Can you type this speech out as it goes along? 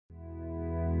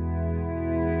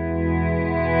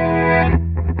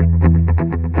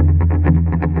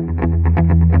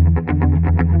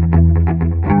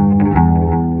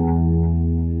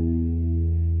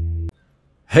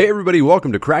Hey everybody,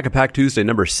 welcome to Crack-A-Pack Tuesday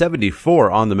number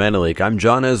 74 on the Mana League. I'm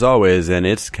John as always, and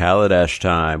it's Kaladesh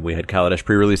time. We had Kaladesh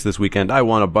pre-release this weekend. I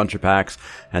won a bunch of packs,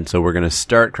 and so we're going to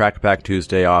start Crack-A-Pack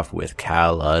Tuesday off with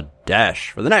Kaladesh.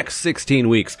 For the next 16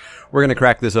 weeks, we're going to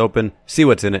crack this open, see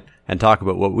what's in it, and talk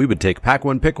about what we would take pack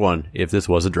one, pick one, if this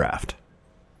was a draft.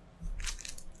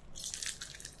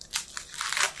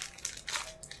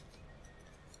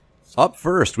 Up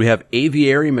first, we have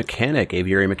Aviary Mechanic.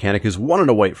 Aviary Mechanic is 1 and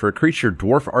a white for a creature,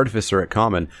 Dwarf Artificer at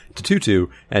common. It's a 2/2,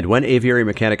 and when Aviary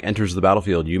Mechanic enters the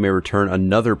battlefield, you may return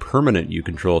another permanent you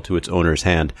control to its owner's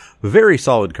hand. Very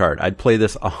solid card. I'd play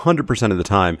this 100% of the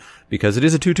time, because it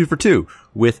is a 2/2 for 2,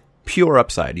 with pure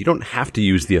upside. You don't have to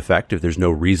use the effect if there's no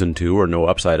reason to or no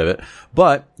upside of it,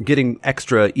 but getting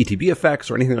extra ETB effects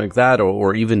or anything like that,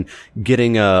 or even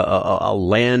getting a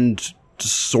land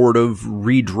sort of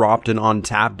redropped and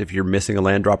untapped if you're missing a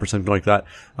land drop or something like that.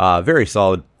 Very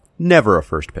solid. Never a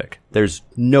first pick. There's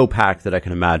no pack that I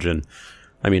can imagine.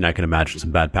 I mean, I can imagine some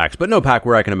bad packs, but no pack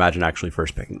where I can imagine actually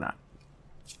first picking that.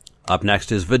 Up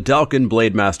next is Vedalken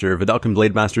Blademaster. Vedalken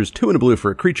Blademaster is 2 and a blue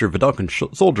for a creature,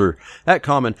 Vedalken Soldier. At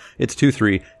common, it's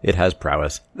 2/3. It has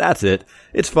prowess. That's it.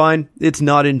 It's fine. It's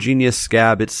not Ingenious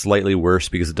Scab. It's slightly worse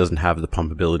because it doesn't have the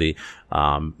pump ability.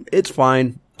 It's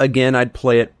fine. Again, I'd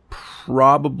play it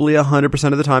probably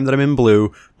 100% of the time that I'm in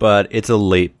blue, but it's a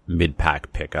late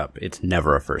mid-pack pickup. It's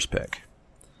never a first pick.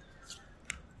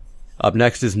 Up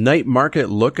next is Night Market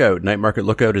Lookout. Night Market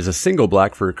Lookout is a single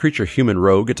black for a creature human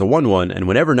rogue. It's a 1/1, and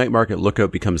whenever Night Market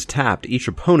Lookout becomes tapped, each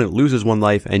opponent loses 1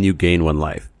 life and you gain 1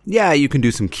 life. Yeah, you can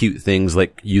do some cute things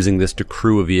like using this to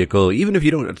crew a vehicle. Even if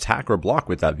you don't attack or block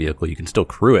with that vehicle, you can still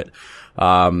crew it.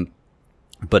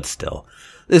 But still,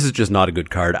 this is just not a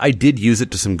good card. I did use it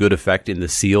to some good effect in the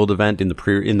sealed event in the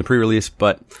pre-release,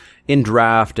 but in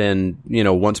draft and,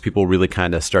 once people really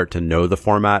kind of start to know the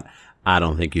format, I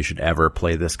don't think you should ever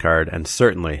play this card, and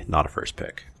certainly not a first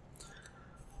pick.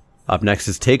 Up next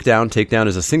is Takedown. Takedown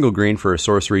is a single green for a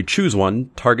sorcery. Choose one.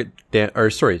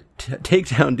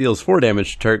 Takedown deals 4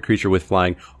 damage to target creature with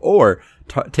flying, or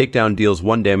Takedown deals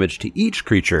 1 damage to each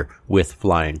creature with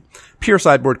flying. Pure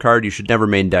sideboard card. You should never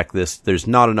main deck this. There's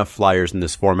not enough flyers in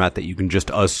this format that you can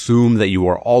just assume that you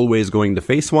are always going to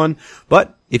face one.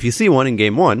 But if you see one in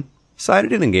game 1, side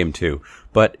it in game 2.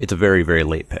 But it's a very, very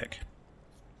late pick.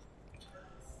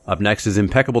 Up next is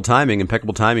Impeccable Timing.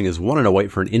 Impeccable Timing is 1 and a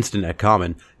white for an instant at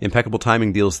common. Impeccable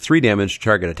Timing deals 3 damage to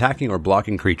target attacking or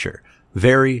blocking creature.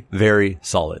 Very, very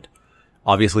solid.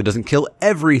 Obviously doesn't kill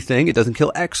everything. It doesn't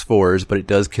kill X4s, but it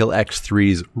does kill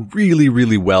X3s really,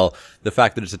 really well. The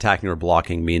fact that it's attacking or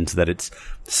blocking means that it's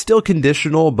still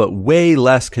conditional, but way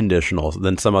less conditional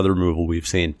than some other removal we've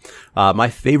seen. My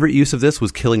favorite use of this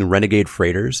was killing Renegade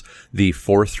Freighters, the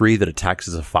 4/3 that attacks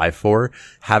as a 5/4,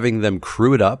 having them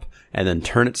crew it up and then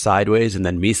turn it sideways, and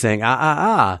then me saying,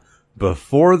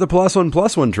 before the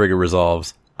 +1/+1 trigger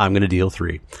resolves, I'm going to deal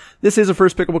 3. This is a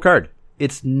first pickable card.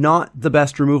 It's not the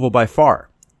best removal by far,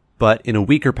 but in a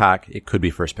weaker pack, it could be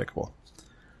first pickable.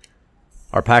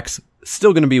 Our pack's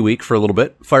still going to be weak for a little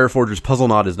bit. Fireforger's Puzzle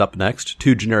Knot is up next.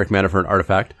 2 generic mana for an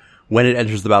artifact. When it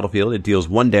enters the battlefield, it deals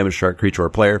 1 damage to target creature or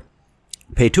player.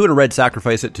 Pay 2 and a red,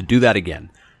 sacrifice it to do that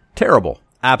again. Terrible.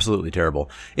 Absolutely terrible.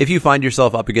 If you find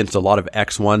yourself up against a lot of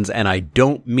X1s, and I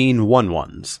don't mean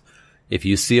 1/1s, if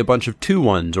you see a bunch of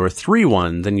 2/1s or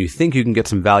 3/1s and you think you can get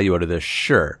some value out of this,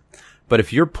 sure. But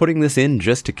if you're putting this in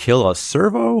just to kill a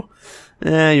servo,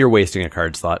 you're wasting a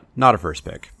card slot. Not a first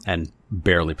pick, and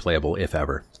barely playable, if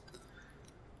ever.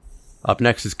 Up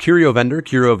next is Curio Vendor.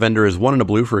 Curio Vendor is 1 and a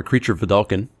blue for a creature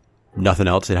Vedalken. Nothing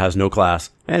else. It has no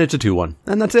class, and it's a 2/1.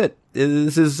 And that's it.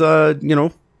 This is,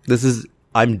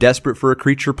 I'm desperate for a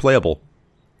creature playable.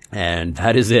 And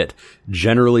that is it.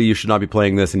 Generally, you should not be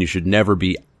playing this, and you should never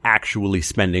be actually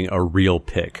spending a real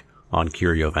pick on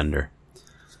Curio Vendor.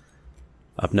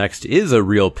 Up next is a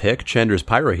real pick, Chandra's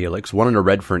Pyrohelix. 1 and a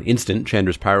red for an instant.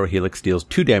 Chandra's Pyrohelix deals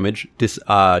 2 damage,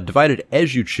 divided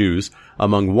as you choose,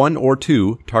 among 1 or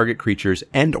 2 target creatures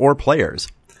and or players.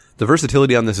 The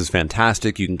versatility on this is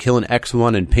fantastic. You can kill an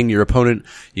X1 and ping your opponent.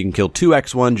 You can kill 2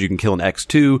 X1s. You can kill an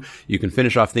X2. You can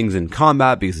finish off things in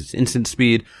combat because it's instant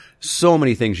speed. So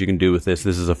many things you can do with this.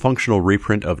 This is a functional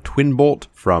reprint of Twin Bolt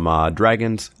from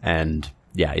Dragons. And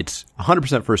yeah, it's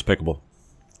 100% first pickable.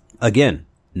 Again,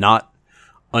 not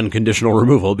unconditional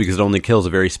removal because it only kills a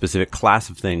very specific class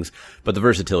of things, but the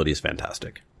versatility is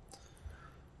fantastic.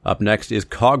 Up next is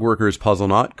Cogworker's Puzzle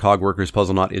Knot. Cogworker's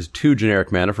Puzzle Knot is 2 generic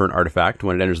mana for an artifact.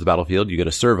 When it enters the battlefield, you get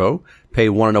a servo. Pay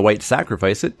 1 and a white,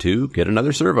 sacrifice it to get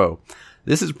another servo.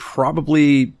 This is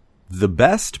probably the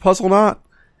best Puzzle Knot,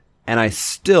 and I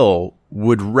still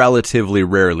would relatively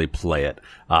rarely play it.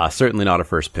 Certainly not a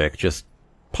first pick, just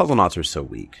Puzzle Knots are so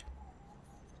weak.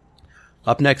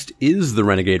 Up next is the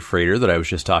Renegade Freighter that I was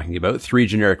just talking about. 3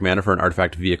 generic mana for an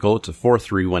artifact vehicle. It's a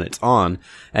 4/3 when it's on,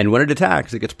 and when it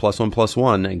attacks, it gets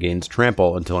 +1/+1 and gains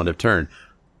trample until end of turn.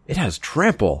 It has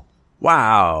trample.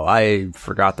 Wow, I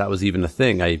forgot that was even a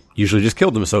thing. I usually just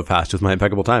killed them so fast with my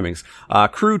impeccable timings.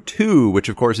 Crew 2, which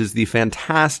of course is the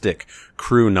fantastic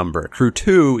crew number. Crew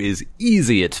 2 is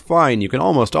easy, it's fine, you can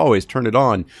almost always turn it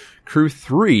on. Crew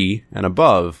 3 and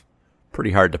above,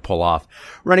 pretty hard to pull off.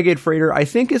 Renegade Freighter, I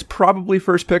think, is probably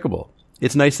first pickable.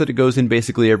 It's nice that it goes in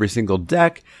basically every single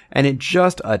deck, and it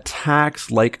just attacks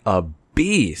like a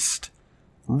beast.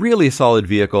 Really solid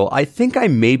vehicle. I think I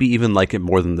maybe even like it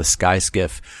more than the Sky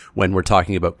Skiff when we're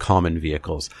talking about common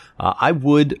vehicles. I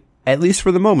would, at least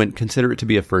for the moment, consider it to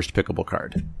be a first pickable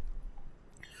card.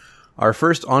 Our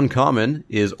first uncommon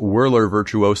is Whirler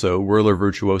Virtuoso. Whirler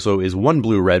Virtuoso is 1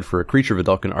 blue-red for a creature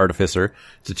Vidalcan Artificer.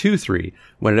 It's a 2/3.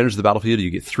 When it enters the battlefield,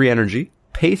 you get 3 energy,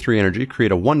 pay 3 energy,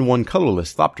 create a 1/1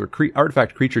 colorless Thopter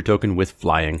artifact creature token with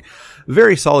flying.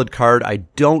 Very solid card. I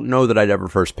don't know that I'd ever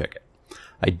first pick it.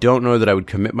 I don't know that I would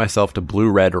commit myself to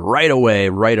blue-red right away,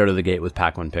 right out of the gate with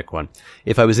pack 1, pick 1.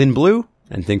 If I was in blue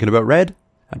and thinking about red,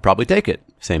 I'd probably take it.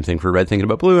 Same thing for red thinking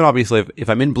about blue, and obviously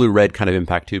if I'm in blue-red kind of in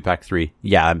pack 2, pack 3,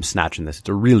 yeah, I'm snatching this. It's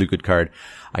a really good card.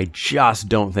 I just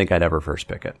don't think I'd ever first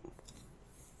pick it.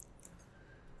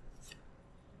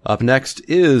 Up next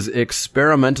is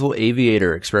Experimental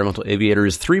Aviator. Experimental Aviator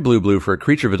is 3 blue for a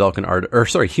creature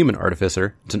Vidalcan human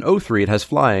Artificer. It's an 0/3, it has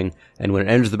flying, and when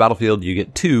it enters the battlefield, you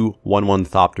get 2 1/1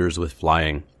 Thopters with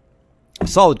flying.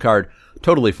 Solid card,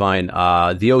 totally fine.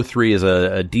 The 0/3 is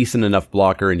a decent enough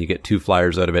blocker, and you get 2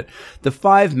 flyers out of it. The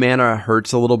 5 mana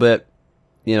hurts a little bit.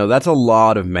 You know, that's a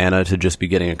lot of mana to just be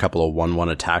getting a couple of 1/1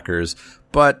 attackers,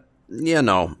 but, you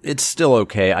know, it's still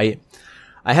okay.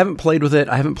 I haven't played with it.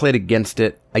 I haven't played against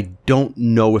it. I don't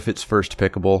know if it's first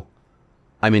pickable.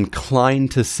 I'm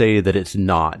inclined to say that it's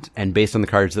not. And based on the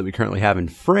cards that we currently have in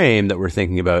frame that we're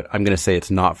thinking about, I'm going to say it's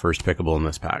not first pickable in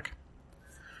this pack.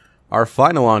 Our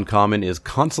final uncommon is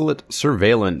Consulate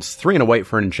Surveillance. 3 and a white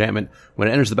for an enchantment. When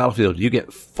it enters the battlefield, you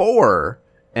get 4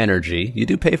 energy. You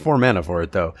do pay 4 mana for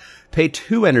it, though. Pay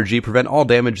 2 energy, prevent all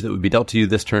damage that would be dealt to you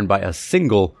this turn by a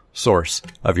single source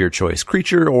of your choice.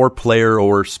 Creature or player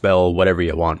or spell, whatever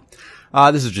you want.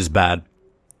 This is just bad.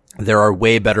 There are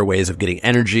way better ways of getting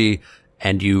energy,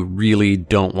 and you really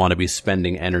don't want to be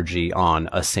spending energy on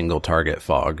a single target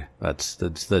fog. That's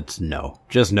no.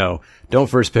 Just no. Don't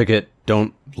first pick it.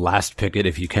 Don't last pick it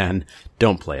if you can.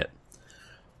 Don't play it.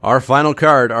 Our final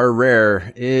card, our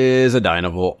rare, is a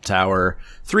Dynavolt Tower.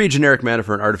 3 generic mana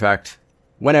for an artifact.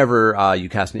 Whenever you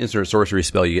cast an instant or sorcery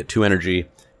spell, you get 2 energy.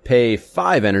 Pay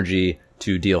 5 energy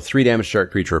to deal 3 damage to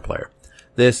target creature or player.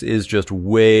 This is just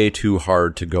way too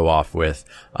hard to go off with.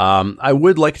 I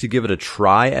would like to give it a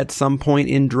try at some point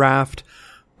in draft,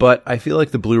 but I feel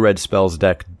like the blue-red spells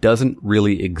deck doesn't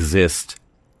really exist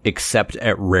except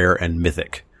at rare and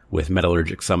mythic with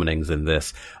metallurgic summonings in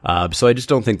this. So I just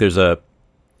don't think there's a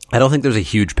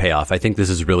huge payoff. I think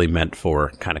this is really meant for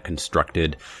kind of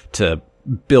constructed to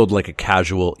build like a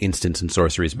casual instants and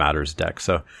sorceries matters deck.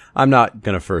 So I'm not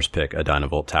going to first pick a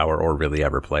Dynavolt Tower or really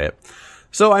ever play it.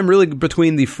 So I'm really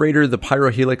between the Freighter, the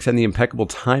Pyrohelix, and the Impeccable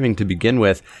Timing to begin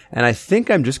with, and I think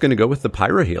I'm just going to go with the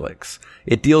Pyrohelix.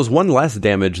 It deals 1 less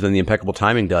damage than the Impeccable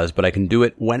Timing does, but I can do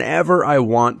it whenever I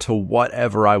want to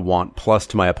whatever I want, plus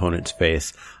to my opponent's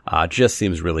face. Just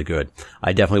seems really good.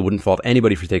 I definitely wouldn't fault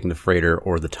anybody for taking the Freighter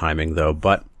or the Timing, though,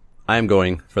 but I'm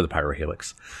going for the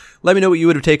Pyrohelix. Let me know what you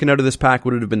would have taken out of this pack.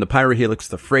 Would it have been the Pyrohelix,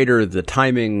 the Freighter, the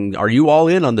Timing? Are you all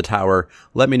in on the Tower?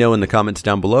 Let me know in the comments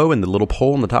down below in the little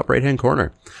poll in the top right-hand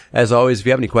corner. As always, if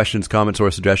you have any questions, comments, or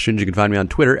suggestions, you can find me on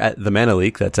Twitter at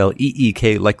TheManaLeak. That's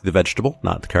L-E-E-K like the vegetable,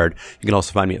 not the card. You can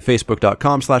also find me at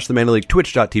Facebook.com/TheManaLeak,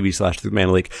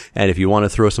 Twitch.tv/TheManaLeak, and if you want to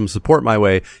throw some support my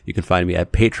way, you can find me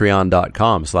at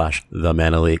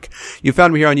Patreon.com/TheManaLeak. You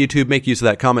found me here on YouTube. Make use of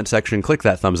that comment section. Click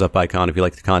that thumbs up icon if you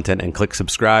like the content, and click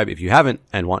subscribe if you haven't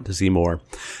and want to see more.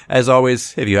 As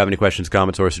always, if you have any questions,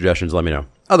 comments, or suggestions, let me know.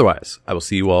 Otherwise, I will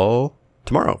see you all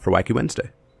tomorrow for Wacky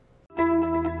Wednesday.